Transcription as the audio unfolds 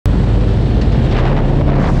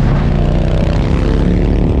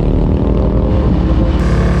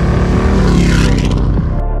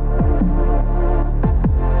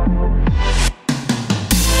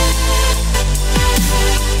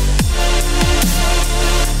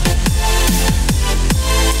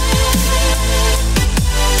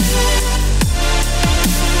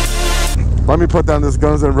Let me put down this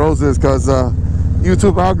Guns N' Roses because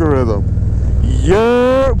YouTube algorithm.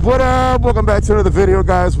 Yeah, what up? Welcome back to another video,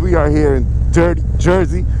 guys. We are here in dirty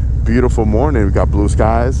Jersey. Beautiful morning. We got blue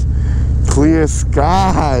skies, clear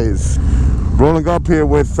skies. Rolling up here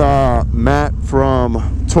with Matt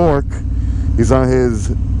from Torque. He's on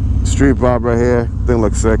his street bob right here. Thing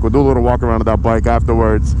looks sick. We'll do a little walk around with that bike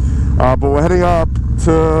afterwards. But we're heading up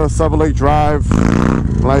to Silver Lake Drive.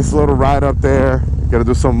 Nice little ride up there. Gotta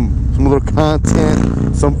do some little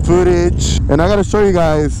content, some footage. And I gotta show you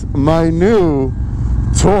guys my new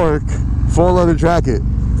Torque full leather jacket.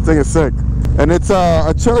 This thing is sick. And it's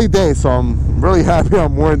a chilly day, so I'm really happy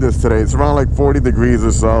I'm wearing this today. It's around like 40 degrees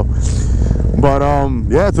or so. But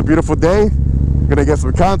yeah, it's a beautiful day. We're gonna get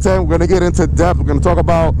some content. We're gonna get into depth. We're gonna talk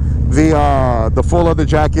about the full leather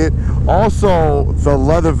jacket, also the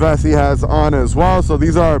leather vest he has on as well. So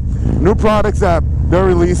these are new products that they're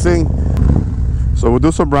releasing. So we'll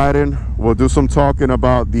do some riding. We'll do some talking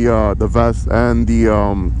about the vest and the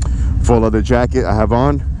full leather jacket I have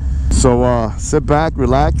on. So sit back,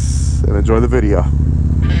 relax, and enjoy the video.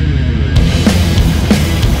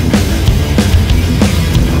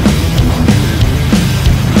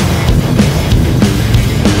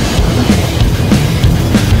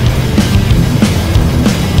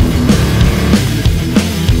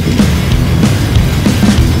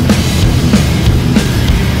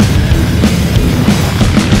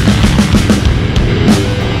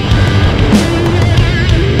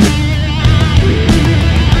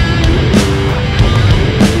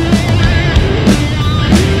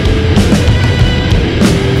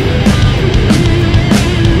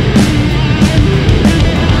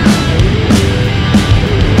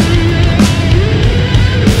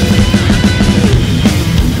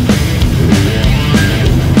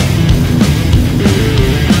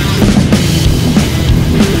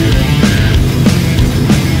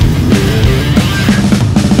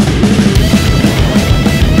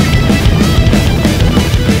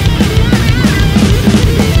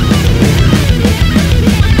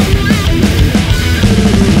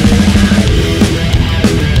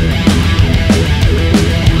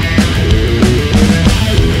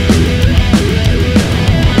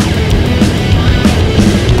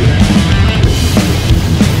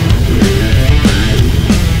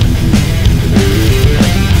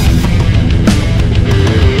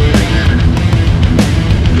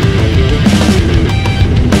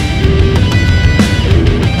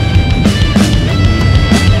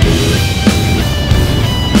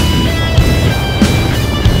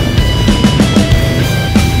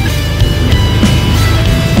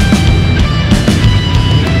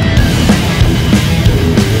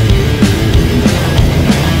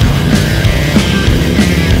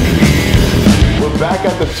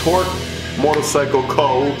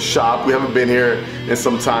 Torquemotorcycleco shop. We haven't been here in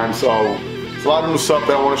some time, so it's a lot of new stuff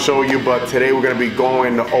that I want to show you, but today we're going to be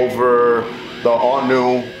going over the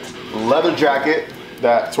all-new leather jacket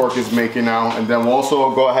that Torque is making now, and then we'll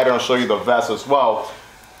also go ahead and show you the vest as well.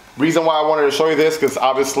 Reason why I wanted to show you this, because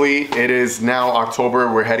obviously it is now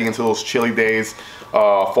October. We're heading into those chilly days.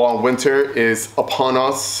 Fall and winter is upon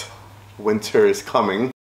us. Winter is coming.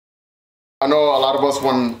 I know a lot of us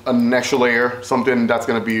want an extra layer, something that's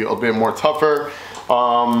gonna be a bit more tougher.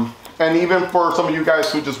 And even for some of you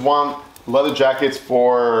guys who just want leather jackets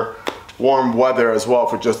for warm weather as well,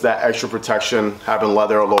 for just that extra protection, having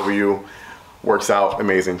leather all over you works out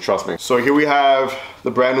amazing, trust me. So here we have the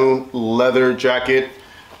brand new leather jacket.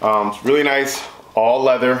 It's really nice, all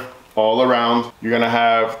leather, all around. You're gonna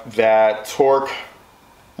have that Torque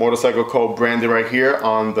Motorcycleco branded right here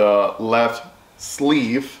on the left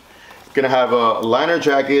sleeve. Gonna have a liner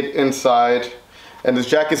jacket inside, and this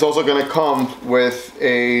jacket is also gonna come with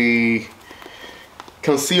a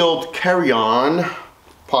concealed carry-on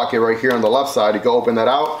pocket right here on the left side. You can open that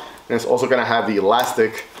out, and it's also gonna have the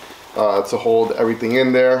elastic to hold everything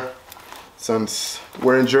in there. Since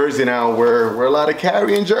we're in Jersey now, we're allowed to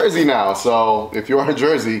carry in Jersey now. So if you're in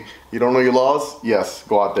Jersey, you don't know your laws, yes,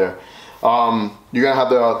 go out there. You're gonna have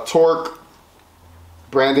the Torque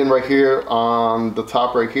branding right here on the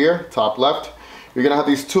top right here, top left. You're gonna have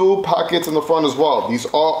these two pockets in the front as well. These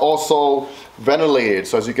are also ventilated,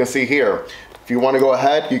 so as you can see here, if you want to go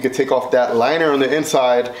ahead, you can take off that liner on the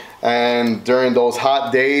inside, and during those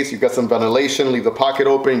hot days, you get some ventilation, leave the pocket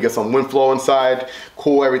open, get some wind flow inside,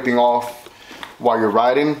 cool everything off while you're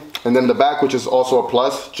riding. And then the back, which is also a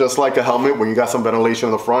plus, just like a helmet, when you got some ventilation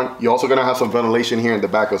in the front, you're also gonna have some ventilation here in the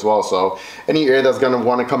back as well. So any air that's gonna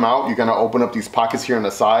wanna come out, you're gonna open up these pockets here on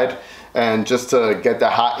the side, and just to get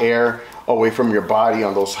that hot air away from your body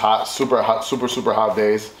on those hot, super hot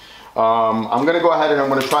days. I'm gonna go ahead and I'm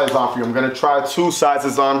gonna try this on for you. I'm gonna try 2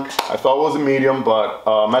 sizes on. I thought it was a medium, but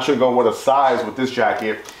I'm actually going with a size with this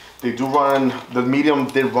jacket. They do run, the medium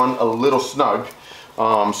did run a little snug.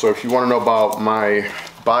 So if you wanna know about my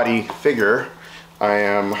body figure, I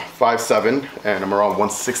am 5'7" and I'm around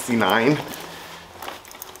 169.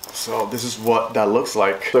 So this is what that looks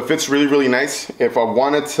like. So it fits really, really nice. If I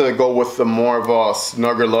wanted to go with the more of a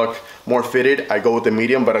snugger look, more fitted, I go with the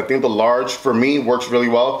medium, but I think the large for me works really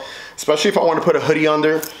well, especially if I want to put a hoodie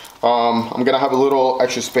under. I'm gonna have a little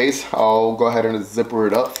extra space. I'll go ahead and zipper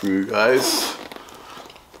it up for you guys.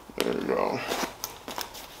 There you go.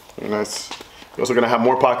 Very nice. You're also gonna have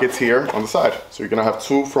more pockets here on the side. So you're gonna have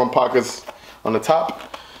 2 front pockets on the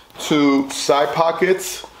top, 2 side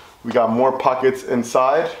pockets. We got more pockets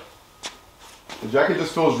inside. The jacket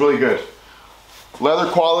just feels really good. Leather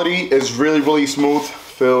quality is really, really smooth.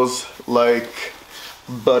 Feels like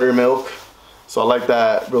buttermilk. So I like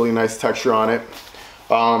that really nice texture on it.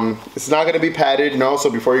 It's not gonna be padded, no, so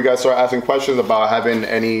before you guys start asking questions about having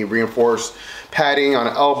any reinforced padding on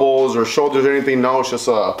elbows or shoulders or anything, no, it's just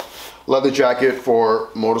a leather jacket for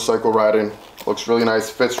motorcycle riding. Looks really nice,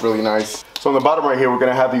 fits really nice. So on the bottom right here, we're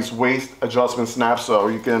gonna have these waist adjustment snaps, so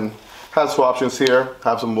you can have 2 options here,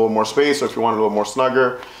 have some a little more space, or if you want a little more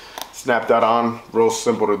snugger, snap that on, real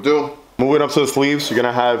simple to do. Moving up to the sleeves, you're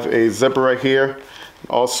gonna have a zipper right here,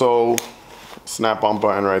 also snap-on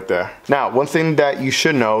button right there. Now, one thing that you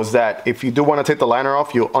should know is that if you do want to take the liner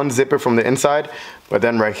off, you'll unzip it from the inside, but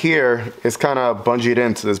then right here, it's kind of bungeed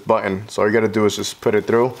into this button. So all you gotta do is just put it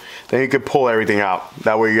through. Then you can pull everything out.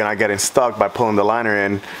 That way you're not getting stuck by pulling the liner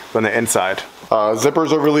in from the inside.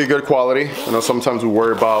 Zippers are really good quality. I know sometimes we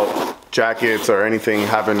worry about jackets or anything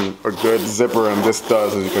having a good zipper, and this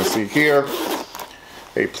does, as you can see here.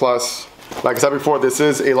 A plus. Like I said before, this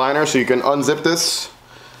is a liner, so you can unzip this,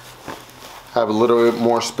 have a little bit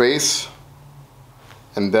more space,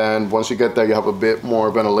 and then once you get there, you have a bit more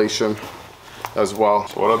ventilation as well.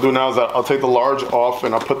 So what I'll do now is that I'll take the large off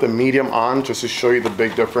and I'll put the medium on just to show you the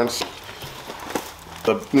big difference.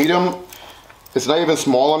 The medium, it's not even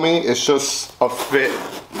small on me, it's just a fit.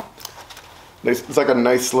 It's like a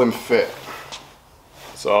nice slim fit.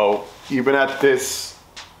 So even at this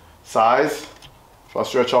size, if I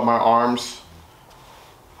stretch out my arms,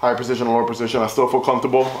 higher position, lower position, I still feel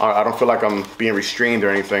comfortable. I don't feel like I'm being restrained or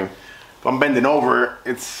anything. If I'm bending over,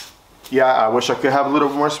 it's, yeah, I wish I could have a little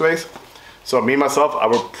more space. So me, myself, I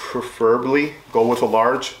would preferably go with a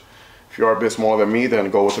large. If you are a bit smaller than me, then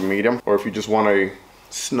go with a medium. Or if you just want a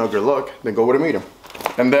snugger look, then go with a medium.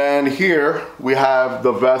 And then here we have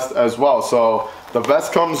the vest as well. So the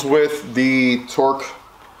vest comes with the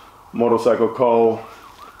Torquemotorcycleco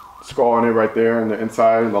skull on it right there in the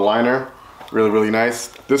inside and the liner. Really, really nice.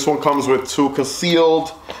 This one comes with 2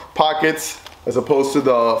 concealed pockets as opposed to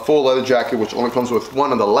the full leather jacket, which only comes with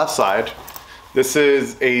 1 on the left side. This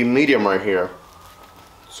is a medium right here.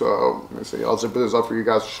 So let me see, I'll zip this up for you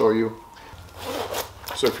guys to show you.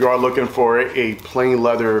 So if you are looking for a plain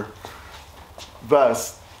leather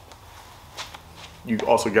vest, you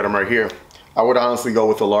also get them right here. I would honestly go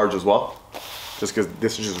with the large as well, just because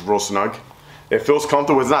this is just real snug. It feels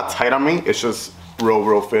comfortable. It's not tight on me. It's just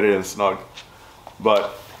real fitted and snug,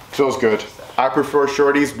 but feels good. I prefer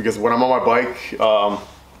shorties because when I'm on my bike,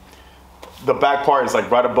 the back part is like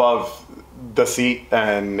right above the seat,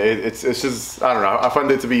 and it's just, I don't know, I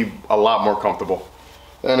find it to be a lot more comfortable.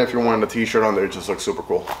 And if you're wearing a t-shirt on there, it just looks super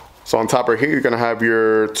cool. So on top right here, you're gonna have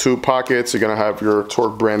your 2 pockets. You're gonna have your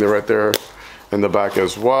Torque branded right there in the back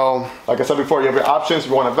as well. Like I said before, you have your options if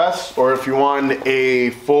you want a vest or if you want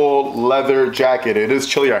a full leather jacket. It is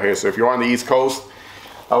chilly out here, so if you're on the East Coast,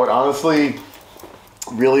 I would honestly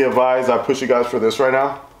really advise I push you guys for this right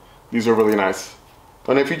now. These are really nice.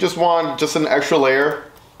 And if you just want just an extra layer,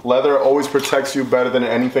 leather always protects you better than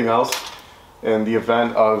anything else in the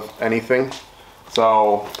event of anything.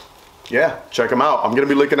 So yeah, check them out. I'm gonna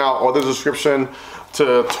be linking out all the description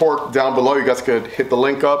to Torque down below. You guys could hit the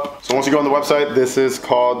link up. So once you go on the website, this is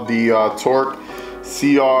called the Torque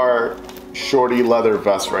CR Shorty Leather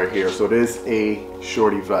Vest right here. So it is a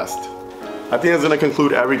shorty vest. I think that's gonna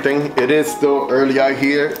conclude everything. It is still early out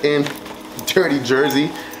here in dirty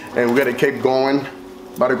Jersey, and we're gonna keep going.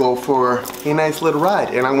 About to go for a nice little ride,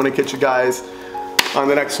 and I'm gonna catch you guys on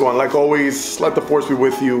the next one. Like always, let the force be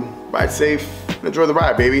with you. Ride safe, enjoy the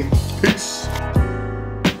ride, baby. Peace.